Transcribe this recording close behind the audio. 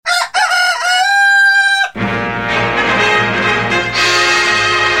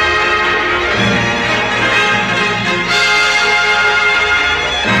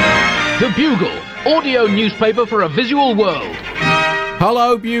The Bugle, audio newspaper for a visual world.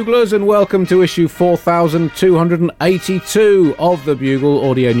 Hello, Buglers, and welcome to issue 4282 of The Bugle,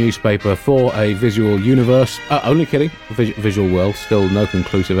 audio newspaper for a visual universe. Only kidding, visual world. Still no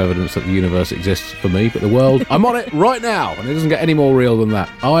conclusive evidence that the universe exists for me, but the world, I'm on it right now, and it doesn't get any more real than that.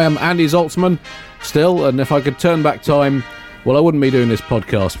 I am Andy Zaltzman, still, and if I could turn back time, well, I wouldn't be doing this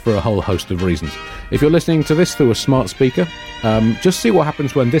podcast for a whole host of reasons. If you're listening to this through a smart speaker, just see what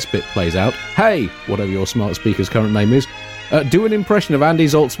happens when this bit plays out. Hey, whatever your smart speaker's current name is, do an impression of Andy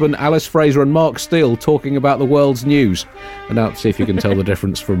Zaltzman, Alice Fraser and Mark Steele talking about the world's news. And now see if you can tell the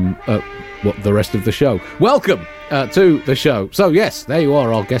difference from what the rest of the show. Welcome to the show. So, yes, there you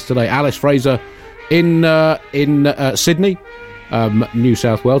are, our guest today, Alice Fraser in Sydney, New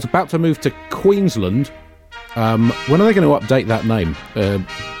South Wales, about to move to Queensland. When are they going to update that name?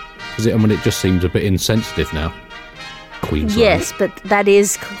 It just seems a bit insensitive now. Queensland. Yes, but that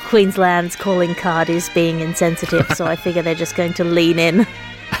is Queensland's calling card is being insensitive, so I figure they're just going to lean in.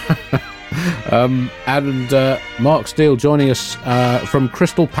 And Mark Steele joining us from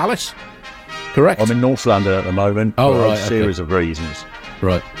Crystal Palace, correct? I'm in North London at the moment for right, a series of reasons.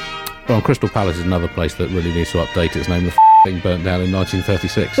 Right. Well, Crystal Palace is another place that really needs to update its name. The thing burnt down in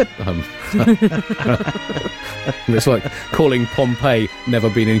 1936. It's like calling Pompeii never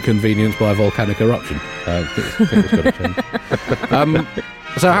been inconvenienced by a volcanic eruption. I think it's got to change.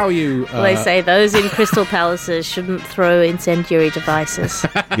 So how are you? They say those in Crystal Palaces shouldn't throw incendiary devices.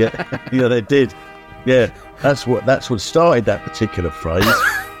 Yeah, they did. Yeah, that's what started that particular phrase.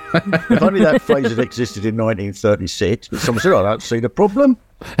 If only that phrase had existed in 1936, but someone said, I don't see the problem.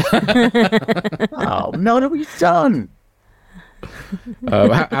 Oh, no, what have you done?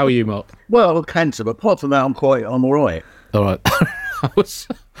 How are you, Mark? Well, cancer, but apart from that, I'm all right. All right. That's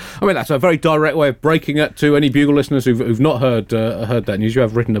a very direct way of breaking it to any Bugle listeners who've not heard that news. You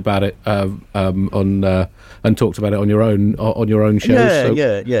have written about it on and talked about it on your own shows.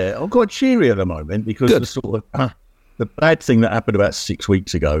 Yeah. I'm quite cheery at the moment because the sort of the bad thing that happened about 6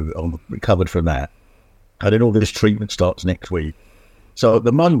 weeks ago, I'm recovered from that. And then all this treatment starts next week. So at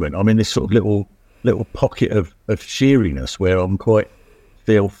the moment, I'm in this sort of little pocket of cheeriness where I'm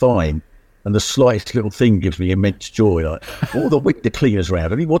feel fine. And the slightest little thing gives me immense joy. Like, all the window cleaners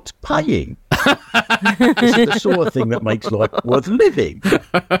around, what's paying? This is the sort of thing that makes life worth living. Look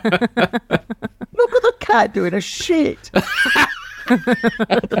at the cat doing a shit.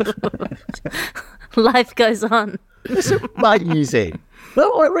 Life goes on. It's amazing.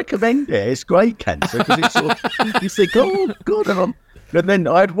 Well, I recommend it. It's great cancer because it's sort of, you think, oh God, and then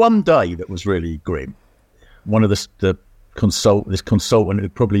I had one day that was really grim. One of this consultant who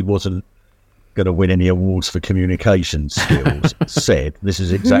probably wasn't going to win any awards for communication skills said, this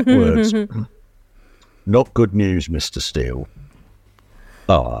is exact words, "Not good news, Mr. Steele."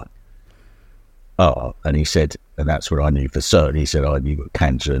 And he said, and that's what I knew for certain. He said, you've got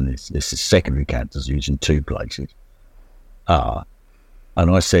cancer, and this is secondary cancer, so it's in two places. And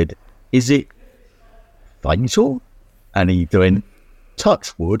I said, is it fatal? And he went,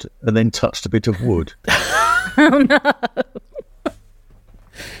 touch wood, and then touched a bit of wood. Oh, no.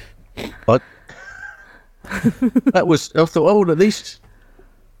 I thought, at least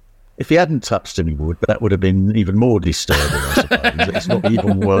if he hadn't touched any wood, that would have been even more disturbing, I suppose. It's not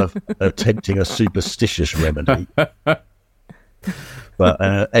even worth attempting a superstitious remedy.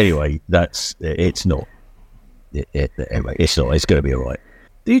 But anyway, it's not. Anyway, it's not. It's going to be all right.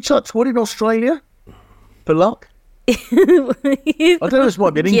 Do you touch wood in Australia for luck? I don't know. This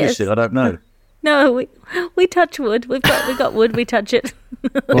might be an English thing. I don't know. No, we touch wood. We've got wood. We touch it.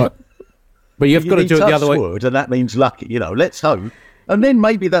 Right. But you've got to do it the other way. Wood, and that means lucky. Let's hope. And then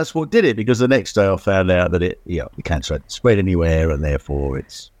maybe that's what did it, because the next day I found out that the cancer hadn't spread anywhere, and therefore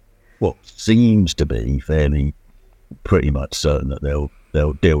it's what seems to be fairly pretty much certain that they'll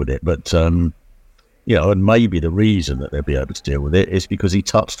deal with it. But and maybe the reason that they'll be able to deal with it is because he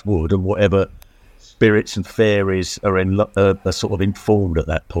touched wood, and whatever spirits and fairies are sort of informed at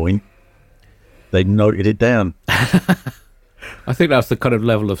that point, they noted it down. I think that's the kind of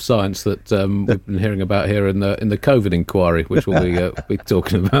level of science that we've been hearing about here in the COVID inquiry, which we'll be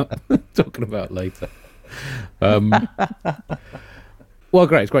talking about later. Well,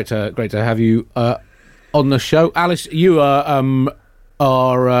 great! It's great to have you on the show, Alice. You are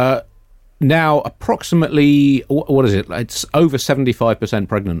now approximately, what is it? It's over 75%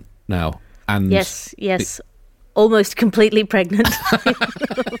 pregnant now, and yes, almost completely pregnant.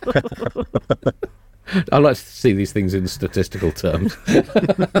 I like to see these things in statistical terms.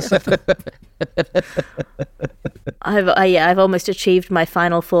 I've almost achieved my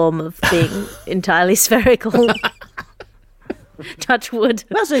final form of being entirely spherical. Touch wood.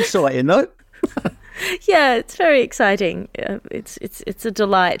 That's exciting, though. Yeah, it's very exciting. It's a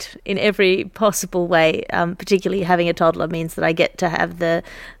delight in every possible way. Particularly having a toddler means that I get to have the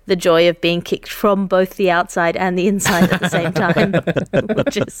joy of being kicked from both the outside and the inside at the same time,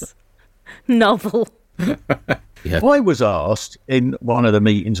 which is novel. Yeah. I was asked in one of the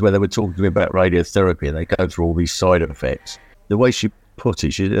meetings where they were talking to me about radiotherapy, and they go through all these side effects. The way she put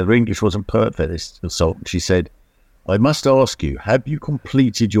it, her English wasn't perfect, this consultant. She said, "I must ask you, have you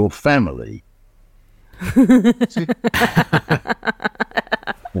completed your family?"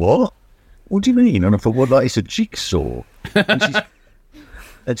 What? What do you mean? And I thought, well, like it's a jigsaw.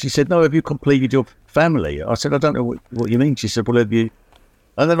 And she said, "No, have you completed your family?" I said, "I don't know what you mean." She said, "Well, have you?"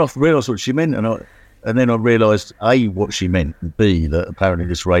 And then I realised what she meant, and then I realised A, what she meant, and B, that apparently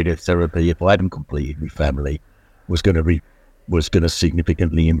this radiotherapy, if I hadn't completed my family, was going to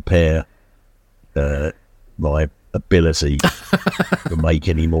significantly impair my ability to make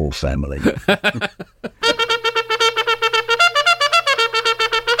any more family.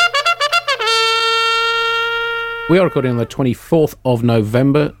 We are recording on the 24th of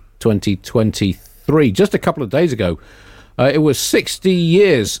November 2023. Just a couple of days ago, it was 60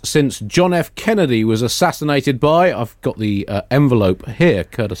 years since John F. Kennedy was assassinated by... I've got the envelope here,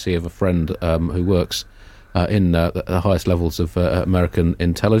 courtesy of a friend who works in the highest levels of American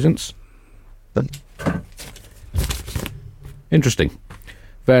intelligence. Interesting.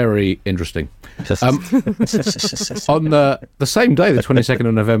 Very interesting. On the same day, the 22nd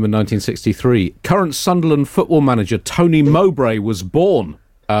of November 1963, current Sunderland football manager Tony Mowbray was born.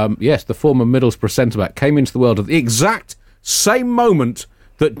 Yes, the former Middlesbrough centre-back came into the world at the exact same moment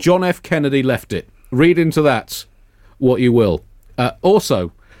that John F. Kennedy left it. Read into that what you will.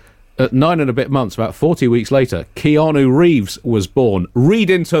 Also, at 9 and a bit months, about 40 weeks later, Keanu Reeves was born. Read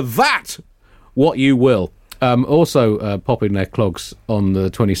into that what you will. Also popping their clogs on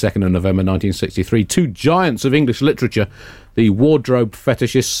the 22nd of November 1963, two giants of English literature, the wardrobe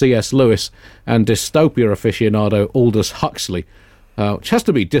fetishist C.S. Lewis and dystopia aficionado Aldous Huxley, which has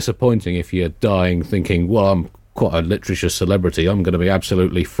to be disappointing if you're dying thinking, well, I'm quite a literature celebrity, I'm going to be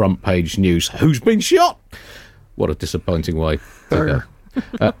absolutely front page news. Who's been shot? What a disappointing way to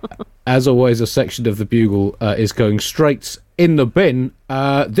go. As always, a section of the Bugle is going straight in the bin.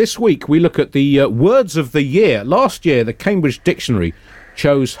 This week we look at the words of the year. Last year, the Cambridge Dictionary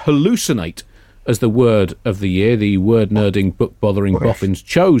chose hallucinate as the word of the year. The word-nerding, book-bothering boffins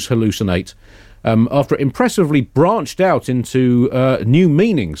chose hallucinate after it impressively branched out into new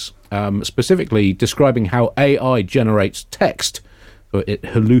meanings, specifically describing how AI generates text. So it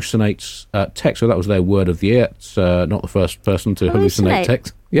hallucinates text. So that was their word of the year. It's not the first person to hallucinate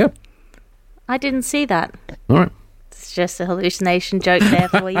text. Yeah. I didn't see that. All right. It's just a hallucination joke there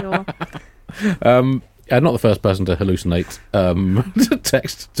for you all. Not the first person to hallucinate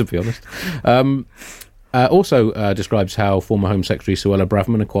text, to be honest. Also describes how former Home Secretary Suella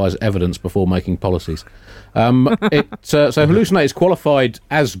Braverman acquires evidence before making policies. So hallucinate is qualified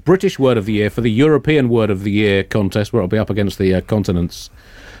as British Word of the Year for the European Word of the Year contest, where it'll be up against the continent's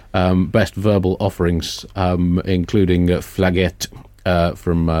best verbal offerings, including flaguette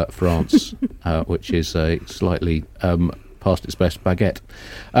from France, which is a slightly past its best baguette.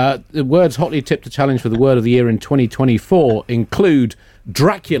 The words hotly tipped to challenge for the Word of the Year in 2024 include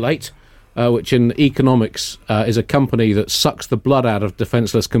Draculate, which in economics is a company that sucks the blood out of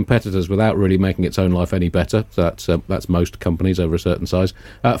defenceless competitors without really making its own life any better. So that's most companies over a certain size.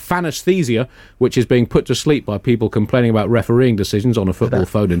 Phanesthesia, which is being put to sleep by people complaining about refereeing decisions on a football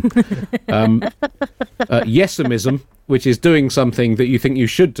phone-in. Yesimism, which is doing something that you think you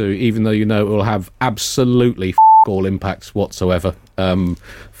should do, even though you know it will have absolutely all impacts whatsoever.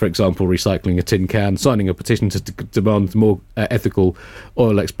 For example, recycling a tin can, signing a petition to demand more ethical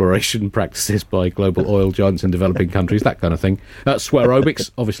oil exploration practices by global oil giants in developing countries, that kind of thing.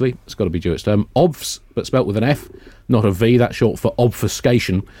 Swearobics, obviously, it's got to be due its term. Obfs, but spelt with an F, not a V, that's short for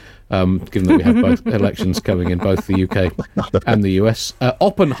obfuscation, given that we have both elections coming in both the UK and the US.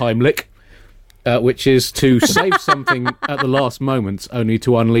 Oppenheimlich, which is to save something at the last moment, only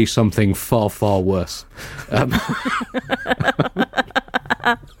to unleash something far, far worse.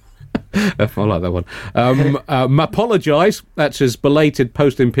 I like that one. Mapologise, that's as belated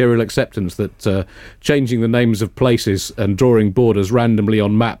post-imperial acceptance that changing the names of places and drawing borders randomly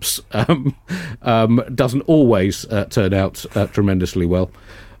on maps doesn't always turn out tremendously well.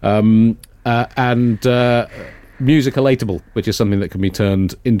 Musicalatable, which is something that can be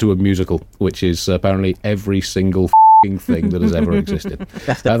turned into a musical, which is apparently every single thing that has ever existed.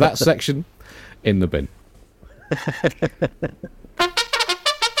 That section in the bin.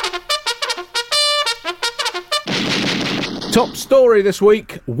 Top story this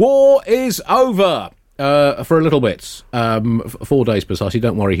week. War is over. For a little bit. 4 days precisely.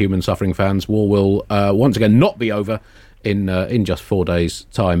 Don't worry, human suffering fans. War will once again not be over in just 4 days'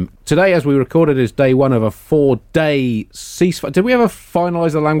 time. Today, as we recorded, is day one of a 4-day ceasefire. Did we ever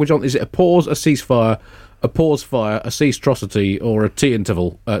finalise the language on? Is it a pause, a ceasefire, a pause fire, a ceasetrocity, or a T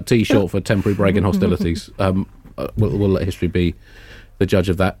interval? T short for temporary break in hostilities. We'll let history be the judge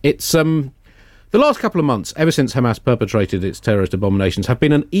of that. It's the last couple of months, ever since Hamas perpetrated its terrorist abominations, have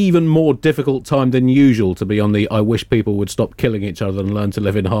been an even more difficult time than usual to be on the I wish people would stop killing each other and learn to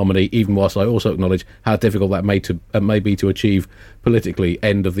live in harmony, even whilst I also acknowledge how difficult that may be to achieve politically,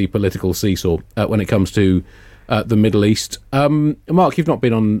 end of the political seesaw when it comes to the Middle East. Mark, you've not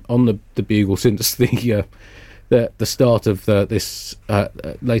been on the Bugle since the start of this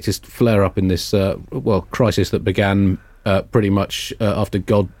latest flare-up in this crisis that began pretty much after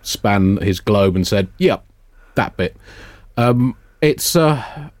God span his globe and said, "Yep, that bit." Is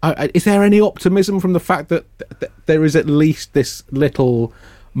there any optimism from the fact that there is at least this little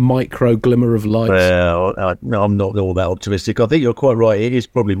micro glimmer of light? Well, no, I'm not all that optimistic. I think you're quite right. It is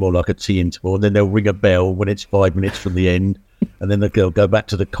probably more like a T interval, and then they'll ring a bell when it's 5 minutes from the end, and then they'll go back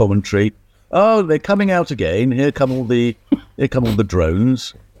to the commentary. Oh, they're coming out again. Here come all the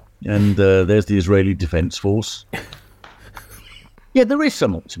drones, and there's the Israeli Defence Force. Yeah, there is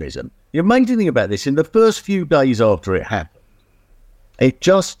some optimism. The amazing thing about this, in the first few days after it happened, it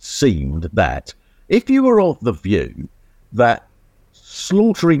just seemed that if you were of the view that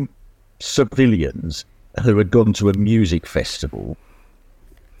slaughtering civilians who had gone to a music festival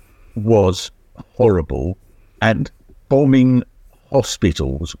was horrible and bombing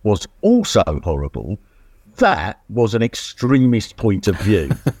hospitals was also horrible, that was an extremist point of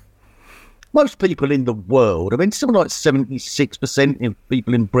view. Most people in the world, I mean, something like 76% of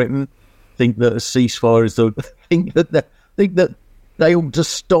people in Britain think that a ceasefire is think that they ought to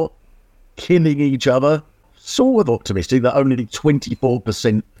stop killing each other. Sort of optimistic that only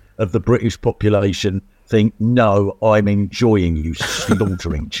 24% of the British population think, no, I'm enjoying you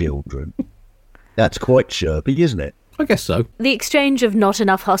slaughtering children. That's quite chirpy, isn't it? I guess so. The exchange of not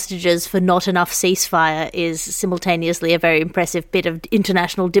enough hostages for not enough ceasefire is simultaneously a very impressive bit of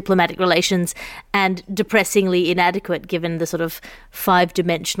international diplomatic relations and depressingly inadequate given the sort of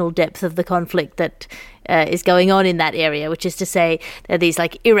 5-dimensional depth of the conflict that is going on in that area, which is to say there are these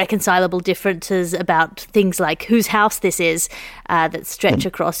like irreconcilable differences about things like whose house this is that stretch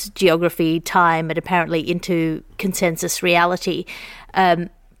across geography, time, and apparently into consensus reality.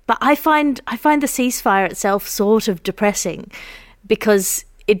 But I find the ceasefire itself sort of depressing because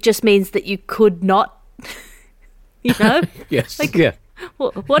it just means that you could not, you know? Yes, like, yeah.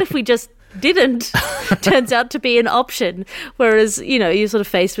 What if we just didn't? Turns out to be an option. Whereas, you know, you're sort of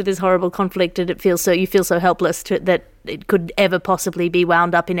faced with this horrible conflict and you feel so helpless that it could ever possibly be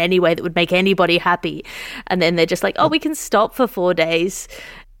wound up in any way that would make anybody happy. And then they're just like, oh, we can stop for 4 days.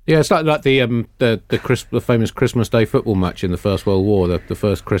 Yeah, it's like the famous Christmas Day football match in the First World War. The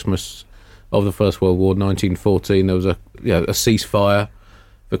first Christmas of the First World War, 1914. There was a ceasefire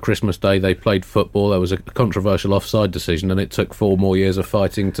for Christmas Day. They played football. There was a controversial offside decision, and it took 4 more years of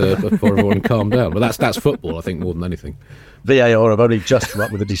fighting before everyone calmed down. But that's football, I think, more than anything. VAR have only just come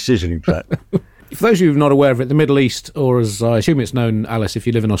up with a decision, in fact. For those of you who are not aware of it, the Middle East, or as I assume it's known, Alice, if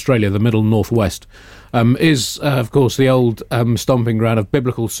you live in Australia, the Middle Northwest, is, of course, the old stomping ground of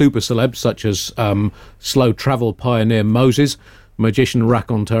biblical super celebs such as slow travel pioneer Moses, magician,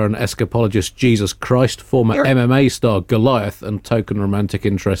 raconteur and escapologist Jesus Christ, former MMA star Goliath, and token romantic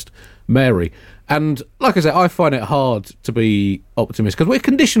interest Mary. And like I said, I find it hard to be optimistic because we're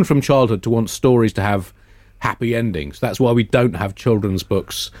conditioned from childhood to want stories to have happy endings. That's why we don't have children's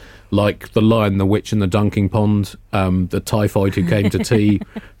books like The Lion, the Witch and the Dunking Pond, The Typhoid Who Came to Tea,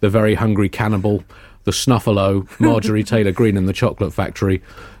 The Very Hungry Cannibal, The Snuffalo, Marjorie Taylor Greene and the Chocolate Factory,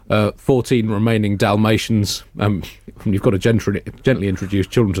 14 Remaining Dalmatians. You've got to gently introduce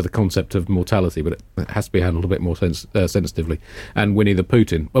children to the concept of mortality, but it has to be handled a bit more sensitively. And Winnie the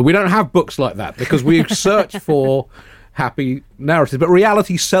Putin. Well, we don't have books like that because we search for happy narratives, but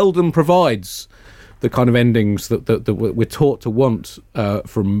reality seldom provides the kind of endings that we're taught to want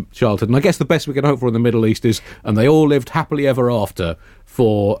from childhood. And I guess the best we can hope for in the Middle East is, and they all lived happily ever after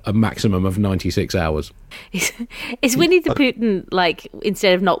for a maximum of 96 hours. Is Winnie the Putin, like,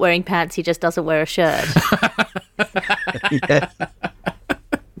 instead of not wearing pants, he just doesn't wear a shirt? Yeah.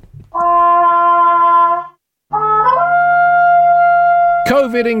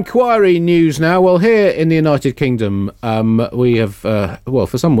 COVID inquiry news now. Well, here in the United Kingdom, we have,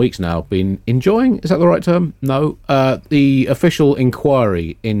 for some weeks now, been enjoying, is that the right term? No. The official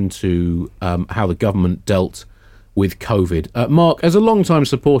inquiry into how the government dealt with COVID. Mark, as a long-time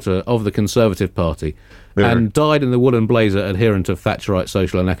supporter of the Conservative Party and died in the woolen blazer adherent of Thatcherite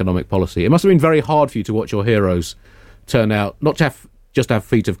social and economic policy, it must have been very hard for you to watch your heroes turn out, not to have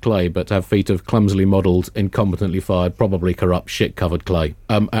feet of clay, but to have feet of clumsily modelled, incompetently fired, probably corrupt, shit-covered clay.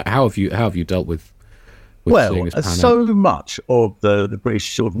 How have you dealt with seeing this pan so out? much of the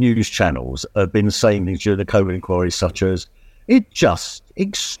British sort of news channels have been saying things during the COVID inquiry, such as, it's just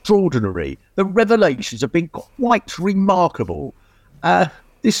extraordinary. The revelations have been quite remarkable,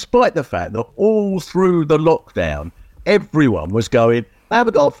 despite the fact that all through the lockdown, everyone was going, they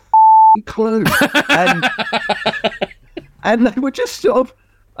haven't got a clue. And they were just sort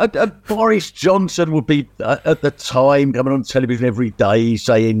of, Boris Johnson would be, at the time, coming on television every day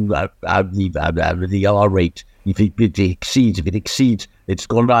saying, the R rate, if it exceeds, it's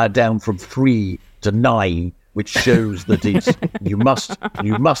gone down from 3 to 9, which shows that you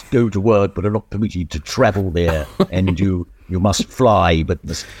must go to work, but are not permitted to travel there, and you must fly, but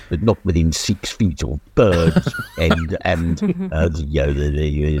not within 6 feet of birds, and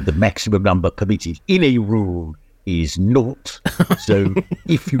the maximum number permitted in a rule is not. So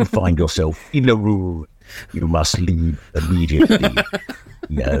if you find yourself in a rule, you must leave immediately.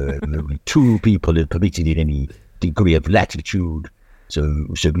 2 people are permitted in any degree of latitude. So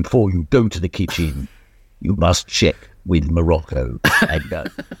before you go to the kitchen, you must check with Morocco.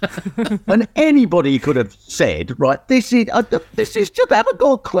 And anybody could have said, right, this is just haven't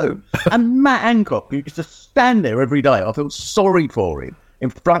got a clue. And Matt Hancock, who used to stand there every day, I felt sorry for him in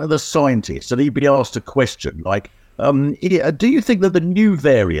front of the scientists, and he'd be asked a question like, do you think that the new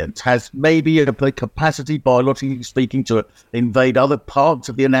variant has maybe a capacity, biologically speaking, to invade other parts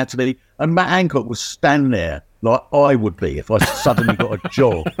of the anatomy? And Matt Hancock was stand there like I would be if I suddenly got a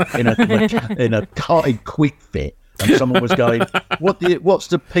job in a carted quick fit, and someone was going, what's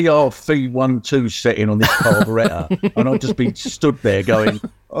the PR312 setting on this carburettor? And I'd just be stood there going,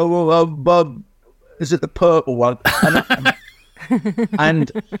 is it the purple one?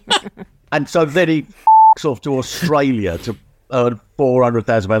 And so then he off to Australia to earn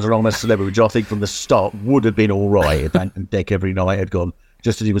 £400,000 along as a celebrity, which I think from the start would have been all right if Ant and Dec every night had gone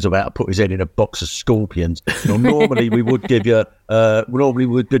just as he was about to put his head in a box of scorpions. Normally we would give you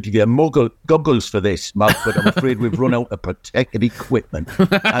goggles for this, Mug, but I'm afraid we've run out of protective equipment.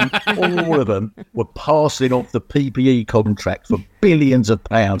 And all of them were passing off the PPE contract for billions of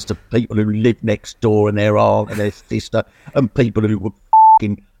pounds to people who live next door and their aunt and their sister, and people who were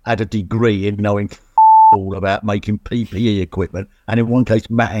had a degree in knowing all about making PPE equipment, and in one case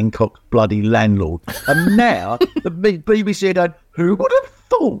Matt Hancock's bloody landlord. And now the BBC had, who would have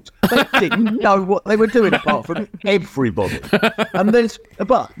thought? They didn't know what they were doing apart from everybody. And then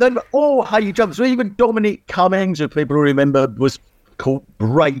hey jumps. So even Dominic Cummings, who people remember, was caught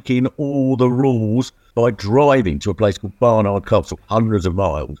breaking all the rules by driving to a place called Barnard Castle, hundreds of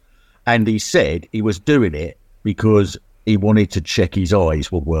miles, and he said he was doing it because he wanted to check his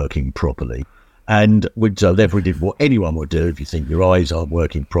eyes were working properly. And so therefore he did what anyone would do. If you think your eyes aren't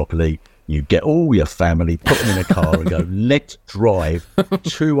working properly, you get all your family, put them in a car and go, let's drive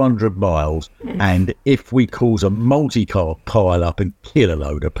 200 miles. And if we cause a multi-car pile up and kill a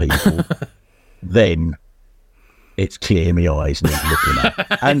load of people, then it's clear my eyes need looking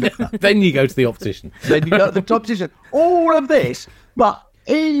at. And then you go to the optician. All of this. But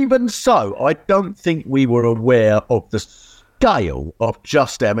even so, I don't think we were aware of the scale of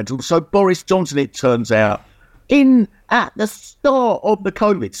just our mental. So Boris Johnson, it turns out, at the start of the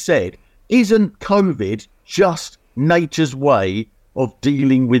COVID said, isn't COVID just nature's way of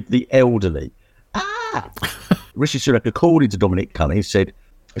dealing with the elderly? Rishi Sunak, according to Dominic Cummings, said,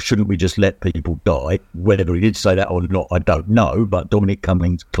 shouldn't we just let people die? Whether he did say that or not, I don't know, but Dominic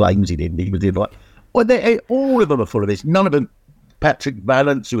Cummings claims he didn't. He was like, all of them are full of this. None of them. Patrick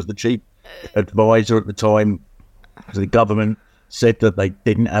Vallance, who was the chief advisor at the time to the government, said that they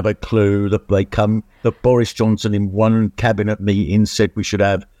didn't have a clue, that Boris Johnson in one cabinet meeting said we should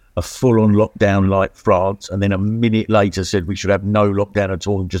have a full-on lockdown like France, and then a minute later said we should have no lockdown at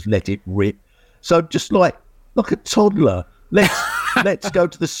all and just let it rip. So just like a toddler, let's go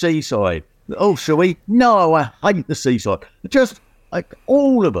to the seaside. Oh, shall we? No, I hate the seaside. Just like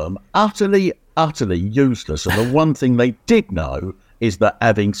all of them, utterly useless. And the one thing they did know is that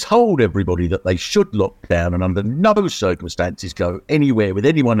having told everybody that they should lock down and under no circumstances go anywhere with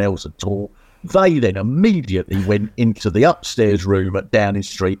anyone else at all, they then immediately went into the upstairs room at Downing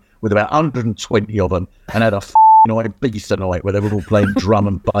Street with about 120 of them and had a Ibiza night where they were all playing drum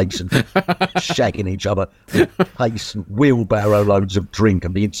and bass and shagging each other with pace and wheelbarrow loads of drink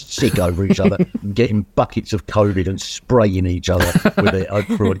and being sick over each other and getting buckets of COVID and spraying each other with it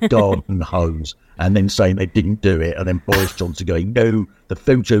through a garden hose and then saying they didn't do it, and then Boris Johnson going, no, the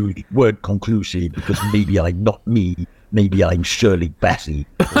photos weren't conclusive because maybe I'm not me, maybe I'm Shirley Bassey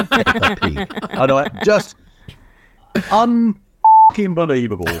or Peppa Pig. And I just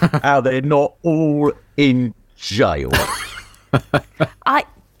unbelievable how they're not all in jail.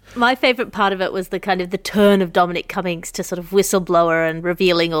 My favourite part of it was the kind of the turn of Dominic Cummings to sort of whistleblower and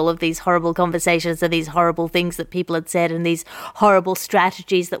revealing all of these horrible conversations and these horrible things that people had said and these horrible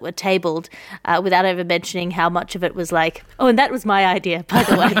strategies that were tabled, without ever mentioning how much of it was like, oh, and that was my idea, by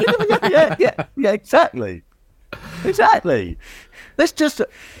the way. yeah, exactly. There's just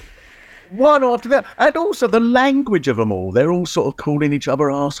one after that. And also the language of them all. They're all sort of calling each other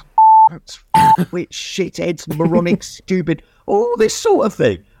arse, which shitheads, moronic, stupid, all this sort of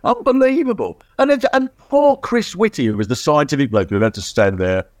thing. Unbelievable. And poor Chris Whitty, who was the scientific bloke who had to stand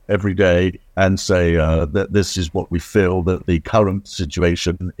there every day and say that this is what we feel that the current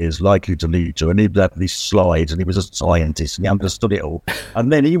situation is likely to lead to. And he'd have these slides, and he was a scientist and he understood it all.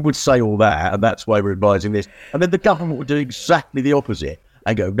 And then he would say all that, and that's why we're advising this. And then the government would do exactly the opposite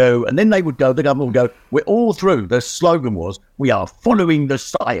and go, no. And then the government would go, we're all through. The slogan was, we are following the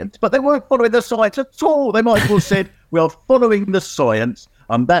science. But they weren't following the science at all. They might as well said, we are following the science.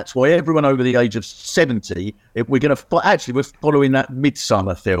 And that's why everyone over the age of 70, we're following that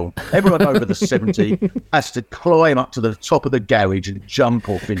Midsummer film. Everyone over the 70 has to climb up to the top of the garage and jump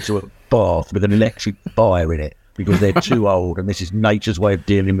off into a bath with an electric fire in it because they're too old. And this is nature's way of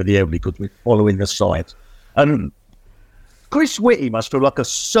dealing with the elderly because we're following the science. And Chris Whitty must feel like a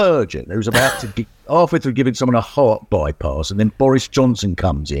surgeon who's about to get halfway through giving someone a heart bypass, and then Boris Johnson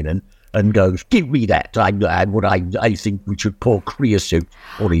comes in and goes, give me that. I think we should pour creosote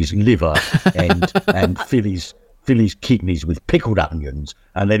on his liver and fill his kidneys with pickled onions.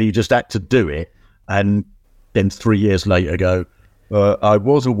 And then he just had to do it. And then 3 years later go, I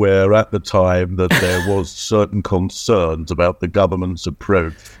was aware at the time that there was certain concerns about the government's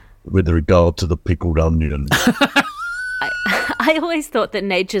approach with regard to the pickled onions. I always thought that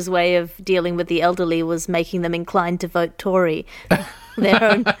nature's way of dealing with the elderly was making them inclined to vote Tory, their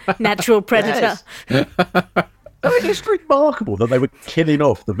own natural predator. Yes. I mean, it's remarkable that they were killing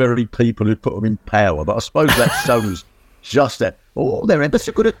off the very people who put them in power, but I suppose that shows just that, they're ever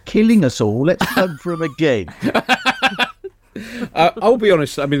so good at killing us all, let's vote for them again. I'll be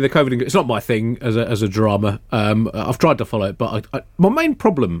honest, I mean, the COVID, it's not my thing as a drama. I've tried to follow it, but my main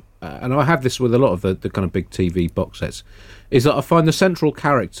problem, and I have this with a lot of the kind of big TV box sets, is that I find the central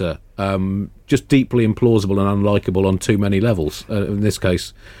character just deeply implausible and unlikable on too many levels. In this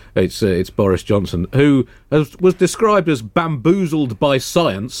case, it's Boris Johnson, who was described as bamboozled by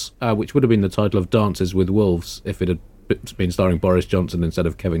science, which would have been the title of Dances with Wolves if it had been starring Boris Johnson instead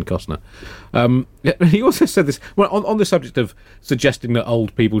of Kevin Costner. He also said this, well, on the subject of suggesting that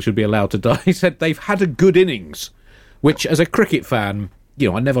old people should be allowed to die, he said they've had a good innings, which as a cricket fan,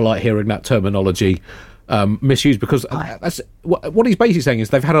 I never like hearing that terminology misused, because that's what he's basically saying is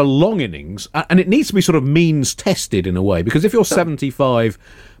they've had a long innings, and it needs to be sort of means tested in a way, because if you're 75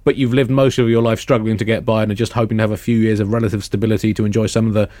 but you've lived most of your life struggling to get by and are just hoping to have a few years of relative stability to enjoy some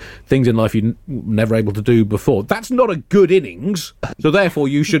of the things in life you never able to do before, that's not a good innings, so therefore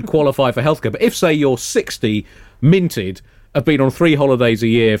you should qualify for healthcare. But if, say, you're 60, minted, have been on 3 holidays a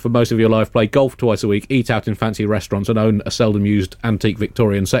year for most of your life, play golf twice a week, eat out in fancy restaurants and own a seldom used antique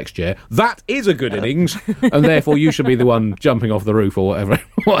Victorian sex chair, that is a good innings, and therefore you should be the one jumping off the roof or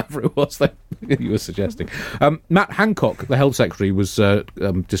whatever it was that you were suggesting. Matt Hancock, the health secretary, was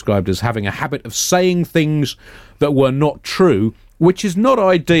described as having a habit of saying things that were not true, which is not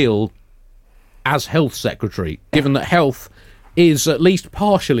ideal as health secretary, given that health is at least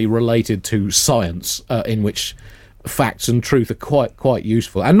partially related to science, in which facts and truth are quite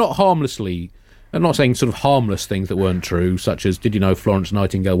useful, and not harmlessly. I'm not saying sort of harmless things that weren't true, such as, did you know Florence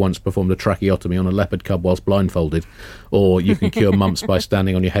Nightingale once performed a tracheotomy on a leopard cub whilst blindfolded, or you can cure mumps by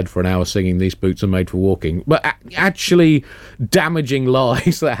standing on your head for an hour singing These Boots Are Made for Walking, but actually damaging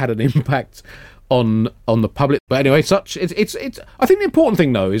lies that had an impact on the public. But anyway, it's I think the important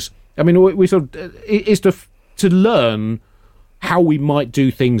thing though is, I mean, we sort of is to learn how we might do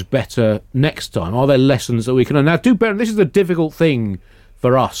things better next time. Are there lessons that we can learn? Now, this is a difficult thing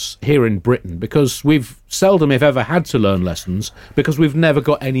for us here in Britain, because we've seldom, if ever, had to learn lessons, because we've never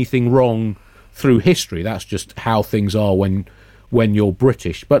got anything wrong through history. That's just how things are when you're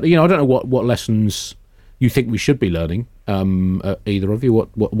British. But, I don't know what lessons you think we should be learning, either of you.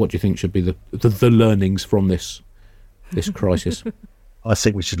 What do you think should be the learnings from this this crisis? I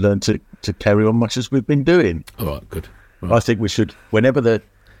think we should learn to carry on much as we've been doing. All right, good. Right. I think we should, whenever the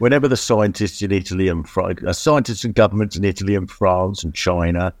scientists in Italy and scientists and governments in Italy and France and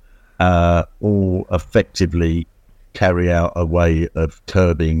China all effectively carry out a way of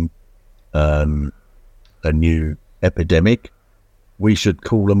curbing a new epidemic, we should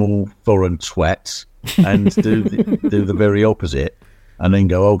call them all foreign twats and do the very opposite, and then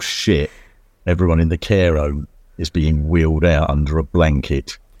go, oh shit, everyone in the care home is being wheeled out under a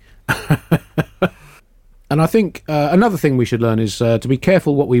blanket. And I think another thing we should learn is to be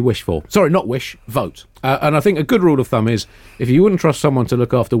careful what we wish for. Sorry, not wish, vote. And I think a good rule of thumb is if you wouldn't trust someone to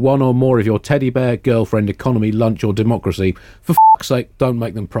look after one or more of your teddy bear, girlfriend, economy, lunch or democracy, for f***'s sake, don't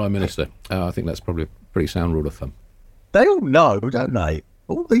make them Prime Minister. I think that's probably a pretty sound rule of thumb. They all know, don't they?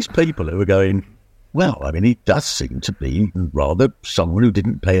 All these people who are going, well, I mean, he does seem to be rather someone who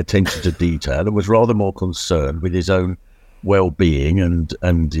didn't pay attention to detail and was rather more concerned with his own well-being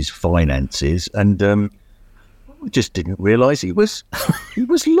and his finances, and we just didn't realise he was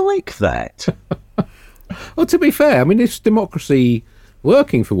like that. Well, to be fair, I mean, it's democracy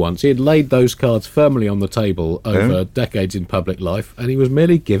working for once. He had laid those cards firmly on the table over decades in public life, and he was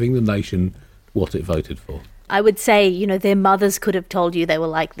merely giving the nation what it voted for. I would say, their mothers could have told you they were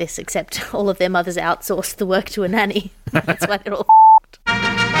like this, except all of their mothers outsourced the work to a nanny. That's why they're all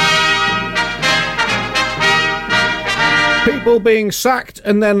People being sacked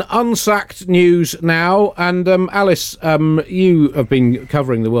and then unsacked news now. And Alice, you have been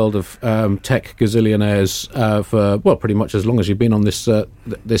covering the world of tech gazillionaires for, well, pretty much as long as you've been on this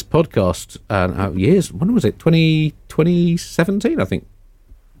this podcast. Years, when was it? 2017, I think.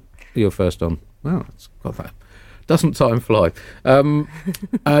 You were first on. Wow, it's got that. Doesn't time fly?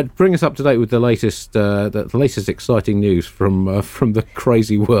 Bring us up to date with the latest exciting news from the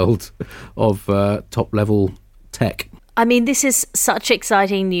crazy world of top level tech. I mean, this is such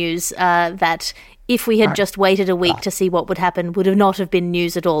exciting news that if we had just waited a week to see what would happen, would have not have been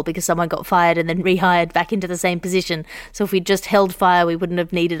news at all, because someone got fired and then rehired back into the same position. So if we just held fire, we wouldn't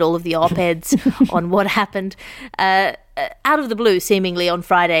have needed all of the op-eds on what happened. Out of the blue, seemingly on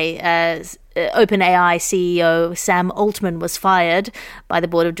Friday, OpenAI CEO Sam Altman was fired by the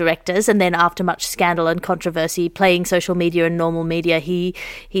board of directors, and then after much scandal and controversy playing social media and normal media, he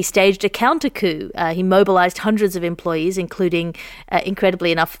staged a counter coup. He mobilized hundreds of employees, including,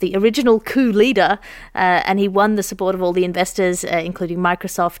 incredibly enough, the original coup leader, and he won the support of all the investors, including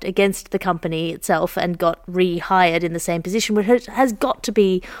Microsoft, against the company itself, and got rehired in the same position, which has got to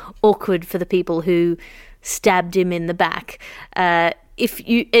be awkward for the people who stabbed him in the back. If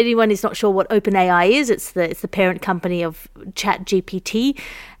anyone is not sure what OpenAI is, it's the parent company of ChatGPT,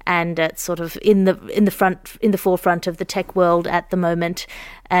 and it's sort of in the forefront of the tech world at the moment.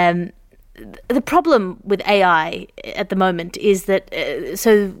 The problem with AI at the moment is that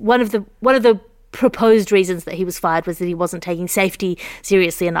so one of the proposed reasons that he was fired was that he wasn't taking safety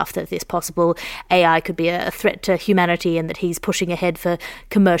seriously enough, that this possible AI could be a threat to humanity, and that he's pushing ahead for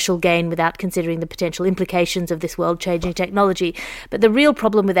commercial gain without considering the potential implications of this world-changing technology. But the real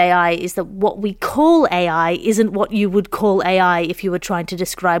problem with AI is that what we call AI isn't what you would call AI if you were trying to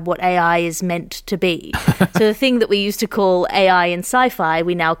describe what AI is meant to be. So the thing that we used to call AI in sci-fi,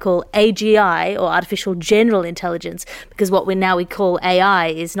 we now call AGI, or artificial general intelligence, because what we call AI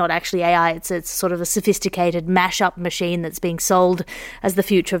is not actually AI, it's sort of a sophisticated mash-up machine that's being sold as the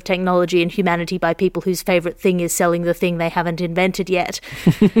future of technology and humanity by people whose favourite thing is selling the thing they haven't invented yet.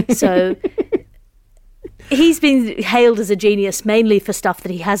 So he's been hailed as a genius mainly for stuff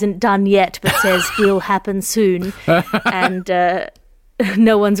that he hasn't done yet but says will happen soon. And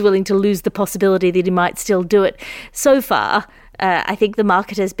no one's willing to lose the possibility that he might still do it. So far, I think the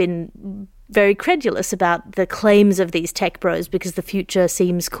market has been very credulous about the claims of these tech bros, because the future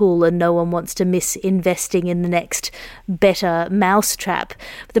seems cool and no one wants to miss investing in the next better mousetrap.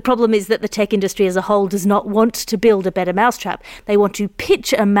 But the problem is that the tech industry as a whole does not want to build a better mousetrap. They want to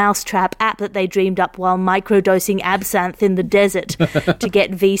pitch a mousetrap app that they dreamed up while microdosing absinthe in the desert to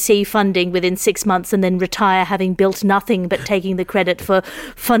get VC funding within 6 months and then retire having built nothing but taking the credit for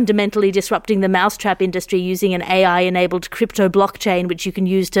fundamentally disrupting the mousetrap industry using an AI-enabled crypto blockchain which you can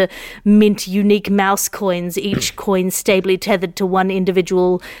use to mint unique mouse coins, each coin stably tethered to one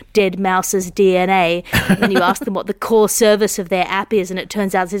individual dead mouse's DNA. And then you ask them what the core service of their app is, and it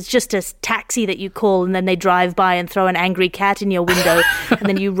turns out it's just a tax taxi that you call, and then they drive by and throw an angry cat in your window, and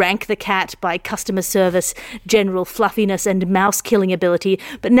then you rank the cat by customer service, general fluffiness, and mouse killing ability.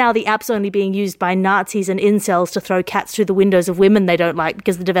 But now the app's only being used by Nazis and incels to throw cats through the windows of women they don't like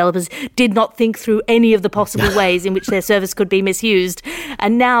because the developers did not think through any of the possible ways in which their service could be misused.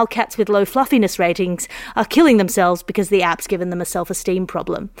 And now cats with low fluffiness ratings are killing themselves because the app's given them a self-esteem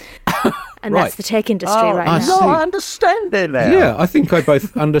problem. And Right. that's the tech industry right I now. see. I understand it now. Yeah, I think I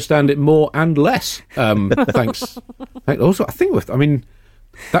both understand it more and less. Thanks. Also, I mean,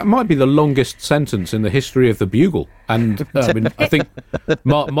 that might be the longest sentence in the history of the Bugle. And I think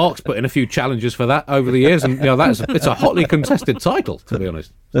Mark's put in a few challenges for that over the years, and it's a hotly contested title, to be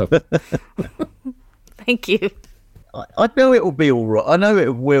honest. So. Thank you. I know it will be all right. I know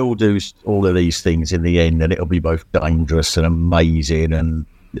it will do all of these things in the end, and it'll be both dangerous and amazing and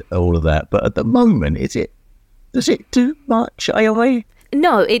all of that. But at the moment, does it do much AI?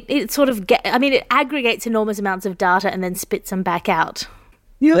 No, it sort of it aggregates enormous amounts of data and then spits them back out.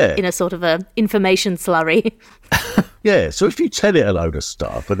 Yeah. In a sort of a information slurry. Yeah. So if you tell it a load of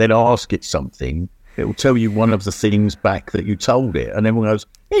stuff and then ask it something, it will tell you one of the things back that you told it, and everyone goes,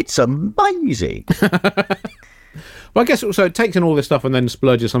 "It's amazing." Well, I guess so. It takes in all this stuff and then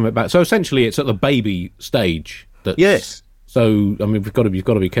splurges some of it back. So essentially, it's at the baby stage. Yes. So I mean, you've got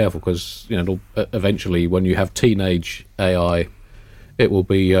to be careful because it'll, eventually, when you have teenage AI, it will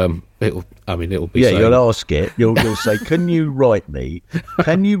be. It'll be. Yeah, saying, you'll ask it. You'll say, "Can you write me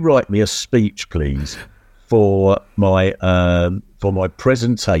a speech, please, for my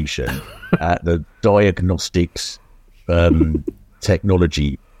presentation at the Diagnostics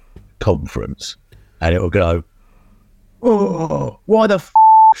Technology Conference?" And it will go, "Oh, why the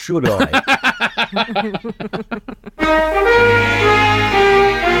should I?"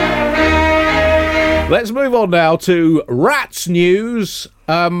 Let's move on now to rats news.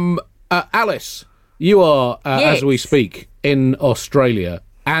 Alice, you are, Yes. as we speak, in Australia,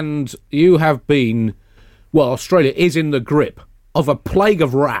 and you have been. Well, Australia is in the grip of a plague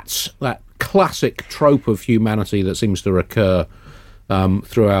of rats. That classic trope of humanity that seems to recur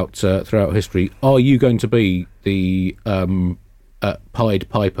throughout history. Are you going to be the Pied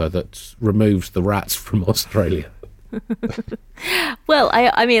Piper that removes the rats from Australia? Well,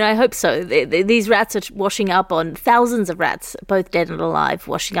 I hope so. These rats are washing up on thousands of rats, both dead and alive,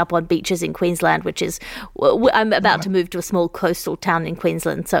 washing up on beaches in Queensland, which is, I'm about to move to a small coastal town in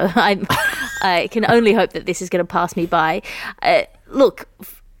Queensland, so I can only hope that this is going to pass me by. Look,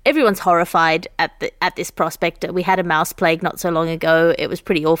 everyone's horrified at this prospect. We had a mouse plague not so long ago. It was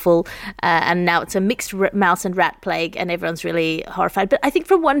pretty awful. And now it's a mixed mouse and rat plague, and everyone's really horrified. But I think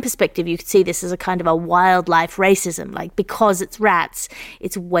from one perspective, you could see this as a kind of a wildlife racism. Like, because it's rats,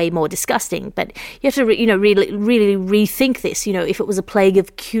 it's way more disgusting. But you have to, really rethink this. If it was a plague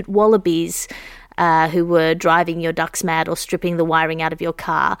of cute wallabies, who were driving your ducks mad or stripping the wiring out of your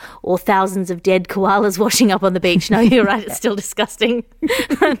car, or thousands of dead koalas washing up on the beach. No, you're right, it's still disgusting.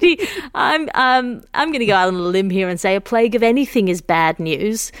 I'm going to go out on a limb here and say a plague of anything is bad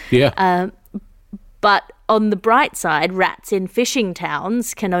news. Yeah. But on the bright side, rats in fishing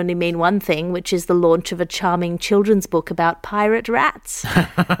towns can only mean one thing, which is the launch of a charming children's book about pirate rats,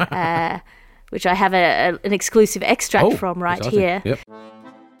 which I have an exclusive extract from right exciting. here. Yep.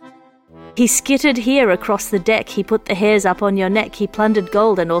 He skittered here across the deck, he put the hairs up on your neck, he plundered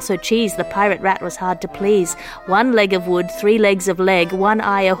gold and also cheese, the pirate rat was hard to please. 1 leg of wood, 3 legs of leg, 1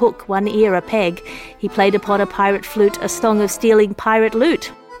 eye a hook, 1 ear a peg. He played upon a pirate flute, a song of stealing pirate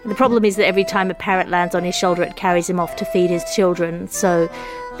loot. And the problem is that every time a parrot lands on his shoulder, it carries him off to feed his children, so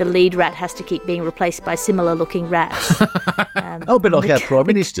the lead rat has to keep being replaced by similar-looking rats. But like our Prime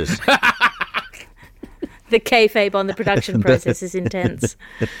Ministers. The kayfabe on the production process is intense.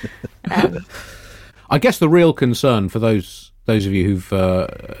 I guess the real concern for those of you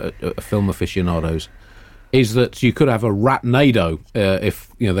who've film aficionados is that you could have a ratnado if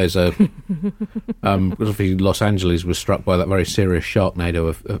there's a. Obviously, Los Angeles was struck by that very serious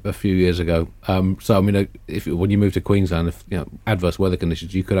sharknado a few years ago. So I mean, when you move to Queensland, if adverse weather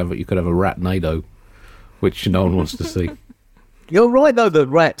conditions, you could have a ratnado, which no one wants to see. You're right though that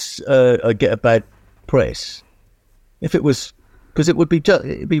rats get a bad press. If it was, because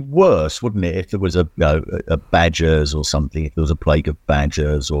it'd be worse, wouldn't it, if there was a badgers or something? If there was a plague of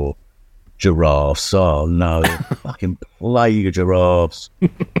badgers or giraffes. Oh no, fucking plague of giraffes!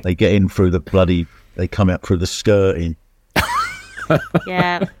 They get in through they come out through the skirting.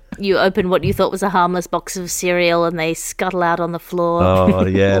 Yeah, you open what you thought was a harmless box of cereal and they scuttle out on the floor. Oh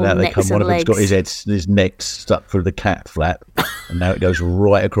yeah, all now they necks come. One and of them's got legs. his neck stuck through the cat flap, and now it goes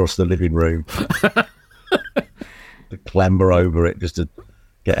right across the living room. To clamber over it just to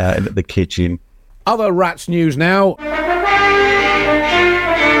get out into the kitchen. Other rats news now.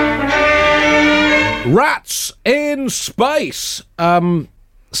 Rats in space.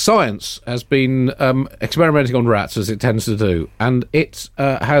 Science has been experimenting on rats, as it tends to do, and it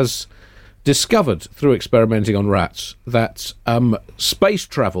has discovered through experimenting on rats that space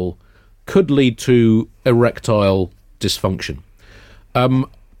travel could lead to erectile dysfunction.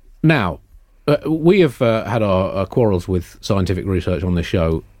 Now, we have had our quarrels with scientific research on this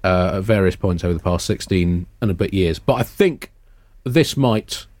show at various points over the past 16 and a bit years, but I think this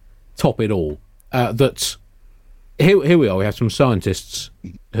might top it all. That here we are, we have some scientists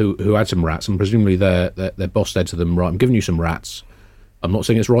who had some rats, and presumably their boss said to them, right, I'm giving you some rats. I'm not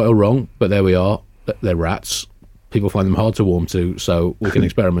saying it's right or wrong, but there we are. They're rats. People find them hard to warm to, so we can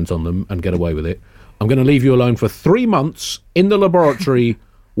experiment on them and get away with it. I'm going to leave you alone for 3 months in the laboratory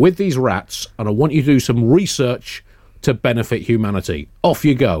with these rats, and I want you to do some research to benefit humanity. Off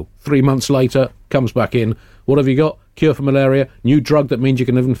you go. 3 months later, comes back in. What have you got? Cure for malaria, new drug that means you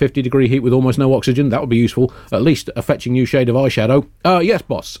can live in 50-degree heat with almost no oxygen. That would be useful. At least a fetching new shade of eyeshadow. Yes,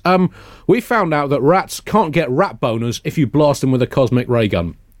 boss. We found out that rats can't get rat boners if you blast them with a cosmic ray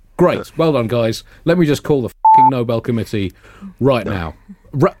gun. Great. Well done, guys. Let me just call the fucking Nobel Committee right now.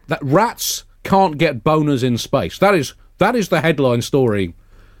 Rats can't get boners in space. That is the headline story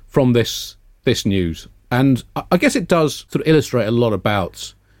from this news. And I guess it does sort of illustrate a lot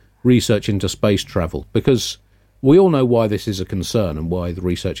about research into space travel, because we all know why this is a concern and why the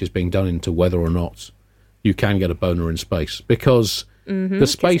research is being done into whether or not you can get a boner in space. Because the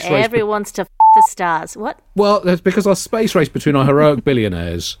space race... Everyone wants to the stars. What? Well, that's because our space race between our heroic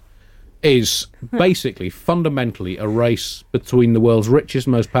billionaires is basically fundamentally a race between the world's richest,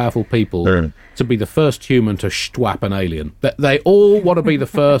 most powerful people to be the first human to swap an alien. They all want to be the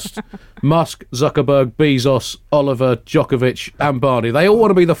first. Musk, Zuckerberg, Bezos, Oliver, Djokovic, and Barney. They all want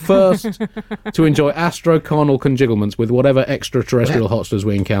to be the first to enjoy astrocarnal conjugalments with whatever extraterrestrial hotsters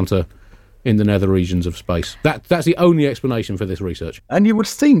we encounter in the nether regions of space. That's the only explanation for this research. And you would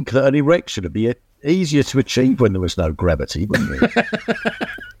think that an erection would be easier to achieve when there was no gravity, wouldn't it?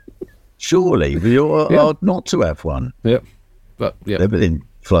 Surely, we ought not to have one. Yep. But everything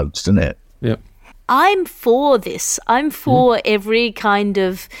floats, doesn't it? Yep. I'm for this. I'm for every kind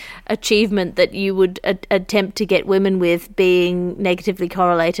of achievement that you would attempt to get women with being negatively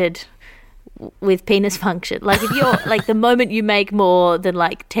correlated with penis function. Like, if you're like, the moment you make more than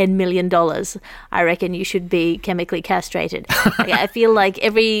like $10 million, I reckon you should be chemically castrated. Like, I feel like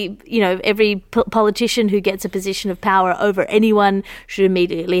every politician who gets a position of power over anyone should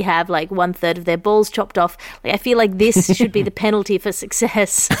immediately have like 1/3 of their balls chopped off. Like, I feel like this should be the penalty for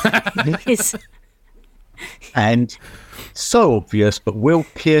success. And so obvious, but will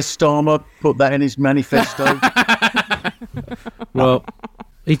Keir Starmer put that in his manifesto? Well,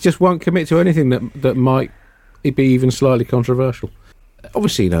 he just won't commit to anything that might be even slightly controversial.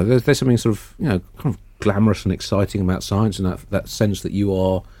 Obviously, there's something sort of, kind of glamorous and exciting about science, and that sense that you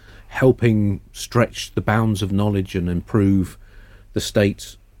are helping stretch the bounds of knowledge and improve the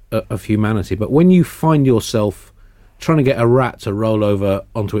state of humanity. But when you find yourself trying to get a rat to roll over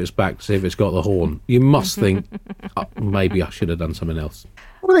onto its back to see if it's got the horn, you must think, maybe I should have done something else.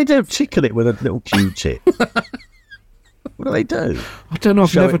 What do they do? Tickle it with a little Q-tip. What do they do? I don't know.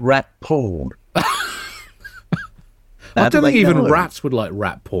 Show it rat porn. I don't think even rats would like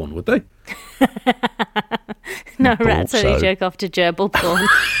rat porn, would they? No, rats only jerk off to gerbil porn.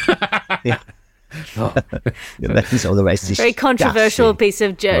 Yeah. That's all the rest is very controversial piece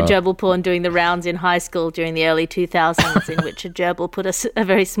of gerbil porn doing the rounds in high school during the early 2000s, in which a gerbil put a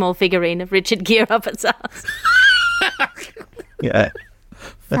very small figurine of Richard Gere up its ass. Yeah.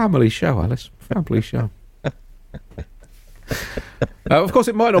 Family show, Alice. Family show. Of course,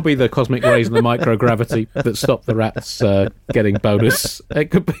 it might not be the cosmic rays and the microgravity that stop the rats getting bonus.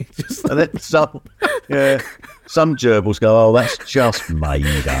 It could be just... And then some gerbils go, oh, that's just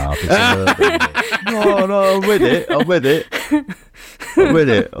made up. No, I'm with it.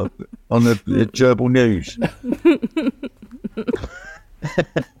 On the gerbil news.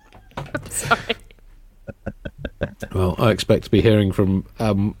 Sorry. Well, I expect to be hearing from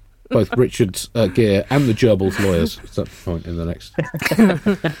both Richard Gere and the gerbils lawyers at some point in the next.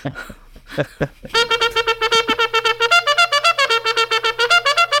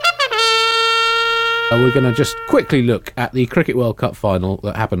 We're going to just quickly look at the Cricket World Cup final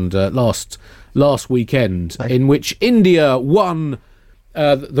that happened last weekend, in which India won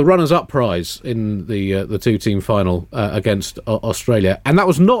the runners-up prize in the two-team final against Australia, and that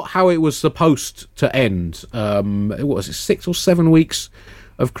was not how it was supposed to end. What was it, 6 or 7 weeks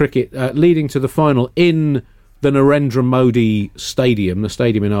of cricket leading to the final in the Narendra Modi Stadium, the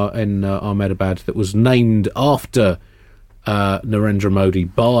stadium in Ahmedabad that was named after Narendra Modi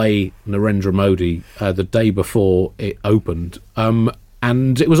by Narendra Modi the day before it opened.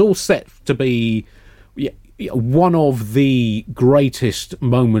 And it was all set to be one of the greatest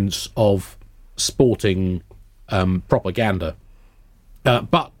moments of sporting propaganda.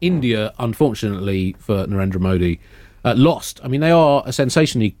 But India, unfortunately for Narendra Modi, lost. I mean, they are a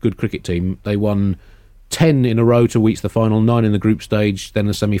sensationally good cricket team. They won 10 in a row to reach the final, 9 in the group stage, then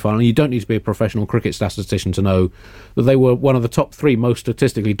the semi-final. You don't need to be a professional cricket statistician to know that they were one of the top 3 most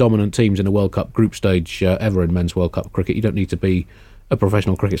statistically dominant teams in a World Cup group stage ever in men's World Cup cricket. You don't need to be a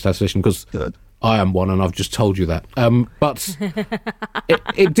professional cricket statistician, because I am one and I've just told you that. But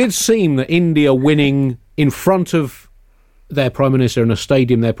it did seem that India winning in front of their Prime Minister in a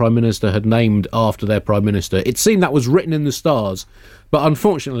stadium their Prime Minister had named after their Prime Minister, it seemed that was written in the stars. But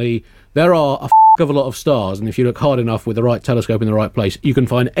unfortunately, there are a of a lot of stars, and if you look hard enough with the right telescope in the right place, you can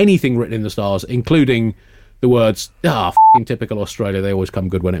find anything written in the stars, including the words, typical Australia, they always come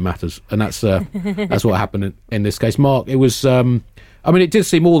good when it matters. And that's what happened in this case. Mark, it was, it did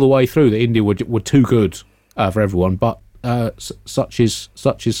seem all the way through that India were too good for everyone, but such is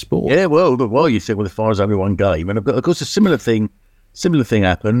sport. Yeah, well, you said, as far as only one game, and of course a similar thing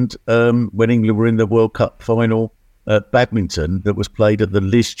happened when England were in the World Cup final badminton that was played at the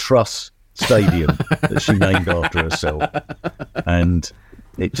Liz Truss Stadium that she named after herself, and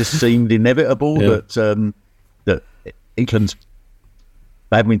it just seemed inevitable that England's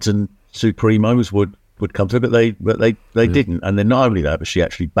badminton supremos would come through, but they didn't. And then not only that, but she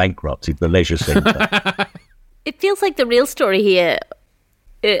actually bankrupted the leisure centre. It feels like the real story here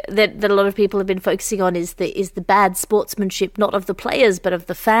that a lot of people have been focusing on is the bad sportsmanship, not of the players but of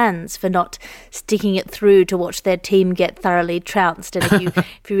the fans, for not sticking it through to watch their team get thoroughly trounced. And if you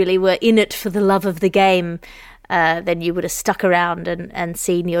really were in it for the love of the game, then you would have stuck around and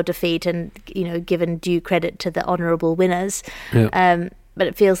seen your defeat and given due credit to the honourable winners. Yeah. But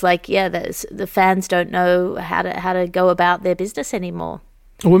it feels like the fans don't know how to go about their business anymore.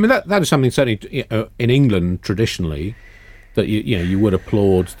 Well, I mean that is something certainly in England traditionally, that you would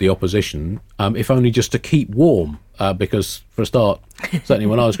applaud the opposition, if only just to keep warm, because for a start, certainly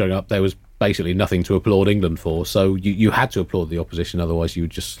when I was growing up, there was basically nothing to applaud England for, so you had to applaud the opposition, otherwise you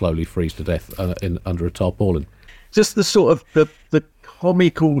would just slowly freeze to death under a tarpaulin. Just the sort of the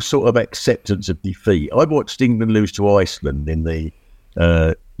comical sort of acceptance of defeat. I watched England lose to Iceland in the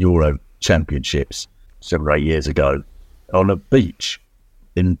Euro Championships 7 or 8 years ago on a beach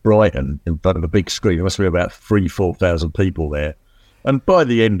in Brighton in front of a big screen. There must be about 4,000 people there. And by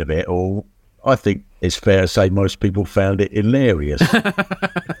the end of it all, I think it's fair to say most people found it hilarious. I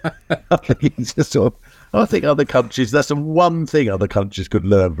think other countries, that's the one thing other countries could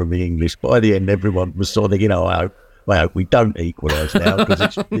learn from the English. By the end, everyone was sort of thinking, I hope we don't equalise now,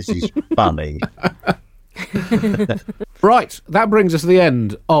 because this is funny. Right, that brings us to the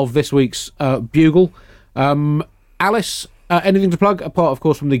end of this week's Bugle. Alice, anything to plug, apart, of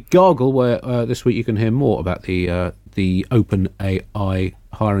course, from the Gargle, where this week you can hear more about the OpenAI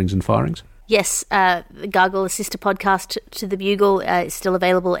hirings and firings? Yes, the Gargle, a sister podcast to the Bugle, is still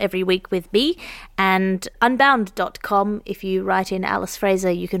available every week with me. And unbound.com, if you write in Alice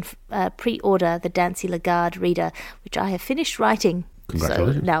Fraser, you can pre-order the Dancy Lagarde reader, which I have finished writing.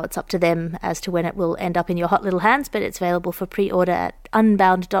 So now it's up to them as to when it will end up in your hot little hands, but it's available for pre-order at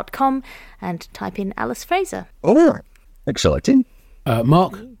unbound.com, and type in Alice Fraser. Oh, exciting.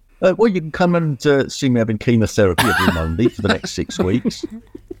 Mark? Well, you can come and see me having chemotherapy every Monday for the next 6 weeks.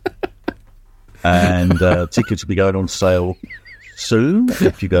 And tickets will be going on sale soon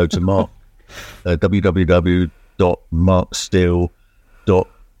if you go to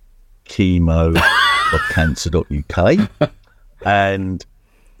www.markstill.chemo.cancer.uk. And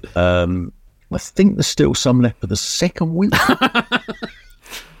I think there's still some left for the second week.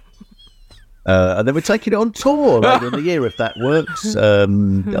 And then we're taking it on tour later in the year if that works.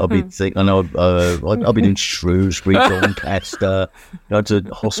 I'll be doing Shrewsbury, Doncaster, going to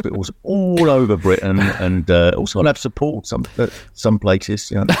hospitals all over Britain, and also I'll have support some places,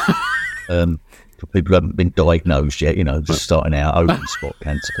 for people who haven't been diagnosed yet, just starting out, open spot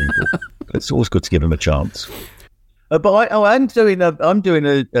cancer people. It's always good to give them a chance. But I'm doing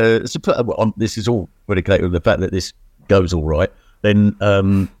this is all predicated on the fact that this goes all right. Then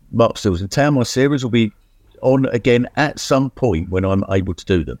Mark Still's in Town, my series, will be on again at some point when I'm able to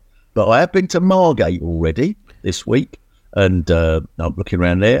do them. But I have been to Margate already this week, and I'm looking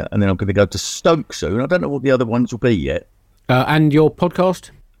around there, and then I'm going to go to Stoke soon. I don't know what the other ones will be yet. And your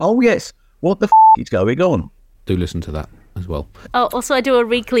podcast? Oh, yes. What the is going on? Do listen to that. as well. Oh, also, I do a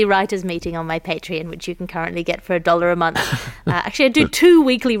weekly writers meeting on my Patreon, which you can currently get for $1 a month. Actually, I do 2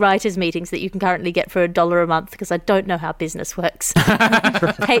 weekly writers meetings that you can currently get for $1 a month because I don't know how business works.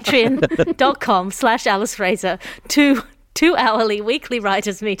 Patreon.com/Alice Fraser. 2 hourly weekly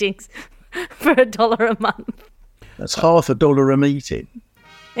writers meetings for $1 a month. That's $half a meeting.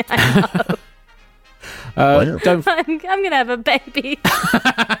 I know. Don't I'm going to have a baby.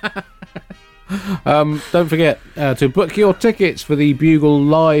 Don't forget to book your tickets for the Bugle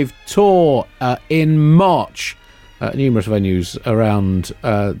Live Tour in March. Numerous venues around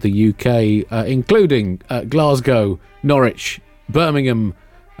the UK, including Glasgow, Norwich, Birmingham,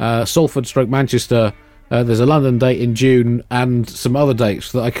 Salford/Manchester. There's a London date in June and some other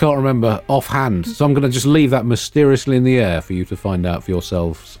dates that I can't remember offhand. So I'm going to just leave that mysteriously in the air for you to find out for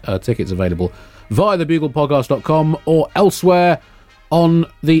yourselves. Tickets available via thebuglepodcast.com or elsewhere on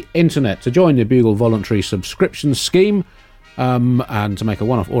the internet. To join the Bugle voluntary subscription scheme and to make a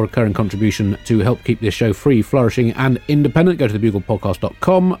one-off or recurring contribution to help keep this show free, flourishing and independent, go to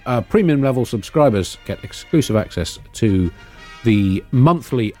thebuglepodcast.com. Premium level subscribers get exclusive access to the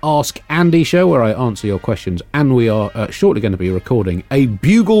monthly Ask Andy show where I answer your questions, and we are shortly going to be recording a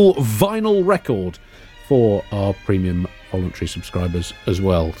Bugle vinyl record for our premium voluntary subscribers as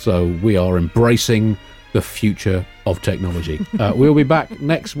well. So we are embracing the future of technology. We'll be back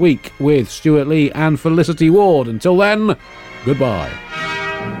next week with Stuart Lee and Felicity Ward. Until then, goodbye.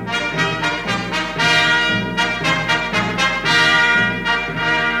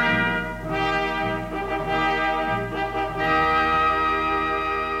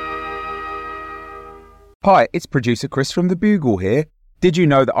 Hi, it's producer Chris from The Bugle here. Did you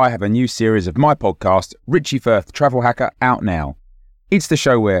know that I have a new series of my podcast, Richie Firth Travel Hacker, out now? It's the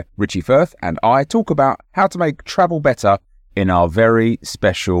show where Richie Firth and I talk about how to make travel better in our very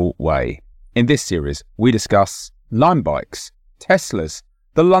special way. In this series, we discuss Lime bikes, Teslas,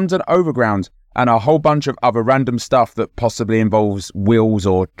 the London Overground, and a whole bunch of other random stuff that possibly involves wheels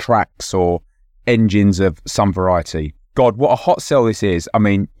or tracks or engines of some variety. God, what a hot sell this is. I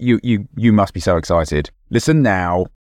mean, you must be so excited. Listen now.